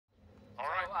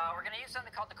we're going to use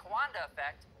something called the Coanda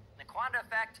effect. The Coanda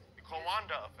effect. The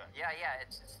Coanda effect. Yeah, yeah.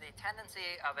 It's the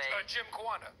tendency of a. Jim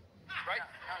Coanda, right?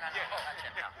 No, not Jim.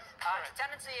 No. It's a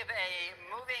tendency of a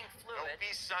moving fluid. No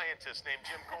beast scientist named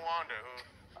Jim Coanda who,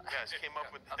 yes, came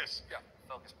up with this. Yeah.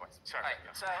 Focus points. Sorry. Right.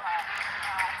 So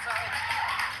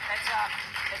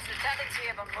it's the tendency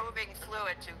of a moving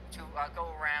fluid to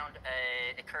go around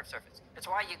a curved surface. It's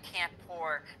why you can't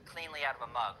pour cleanly out of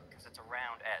a mug, because it's a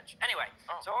round edge. Anyway,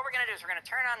 so what we're going to do is we're going to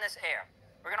turn on this air.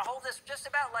 We're going to hold this just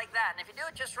about like that, and if you do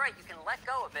it just right, you can let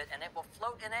go of it, and it will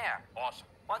float in air. Awesome.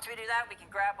 Once we do that, we can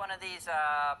grab one of these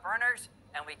burners,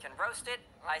 and we can roast it.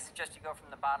 I suggest you go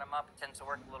from the bottom up. It tends to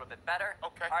work a little bit better.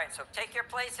 Okay. All right, so take your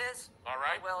places. All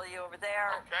right. Will, you over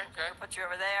there. Okay. We'll put you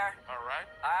over there. All right.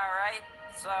 All right.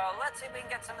 So let's see if we can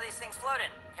get some of these things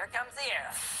floating. Here comes the air.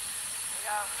 Here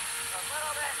we go. A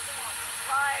little bit.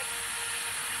 Slide.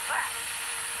 Clap.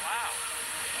 Wow.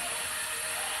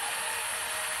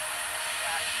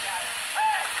 Got it.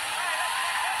 Hey!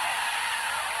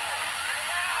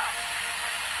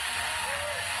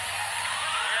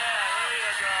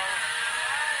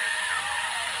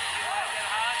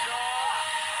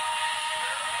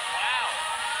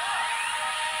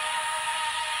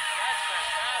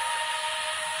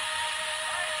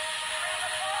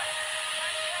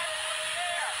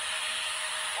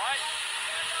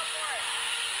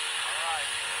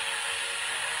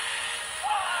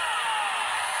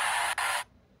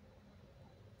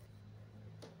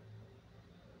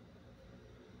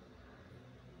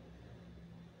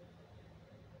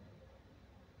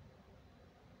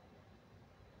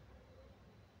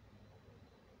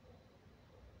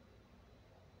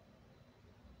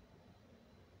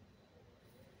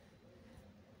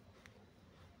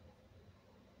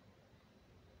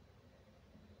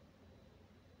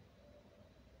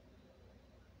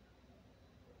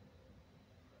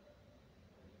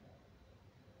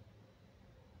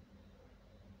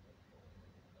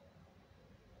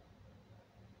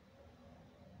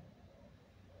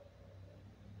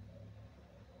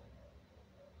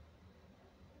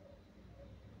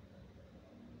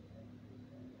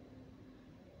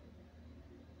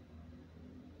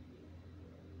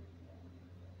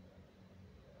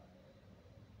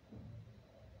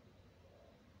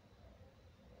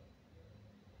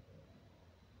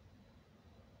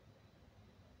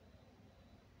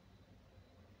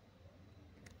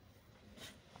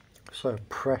 So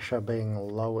pressure being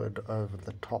lowered over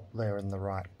the top there in the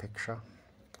right picture,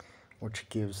 which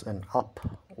gives an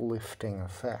uplifting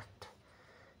effect.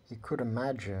 You could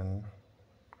imagine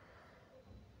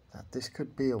that this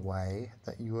could be a way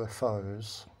that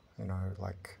UFOs, you know,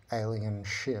 like alien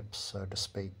ships, so to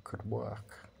speak, could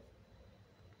work.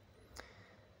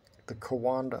 The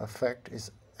Coanda effect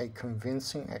is a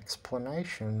convincing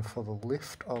explanation for the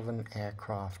lift of an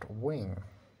aircraft wing.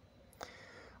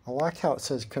 I like how it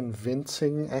says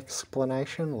convincing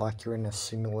explanation, like you're in a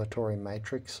simulatory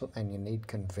matrix and you need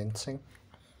convincing.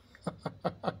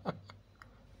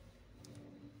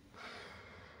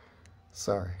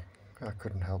 Sorry, I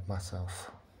couldn't help myself.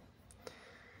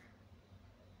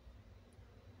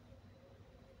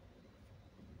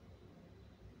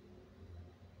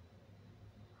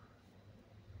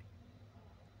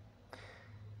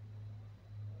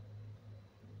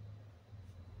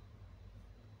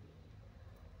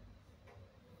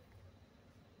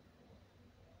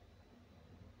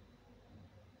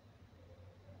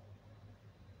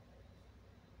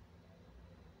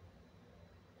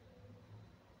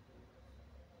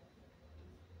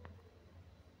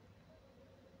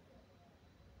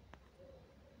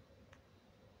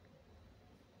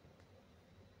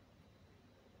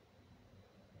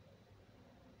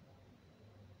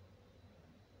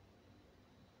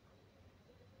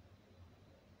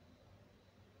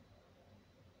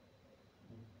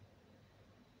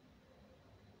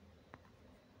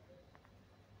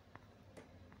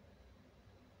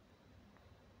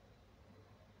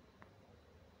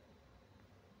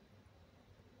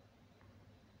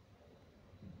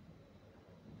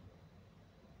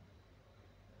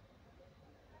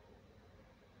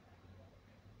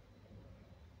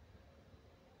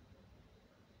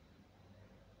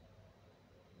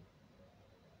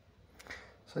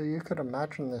 So you could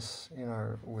imagine this, you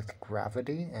know, with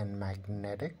gravity and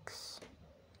magnetics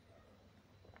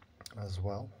as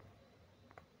well.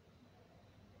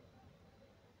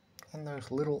 And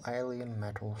those little alien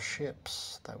metal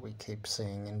ships that we keep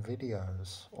seeing in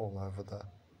videos all over the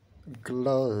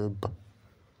globe.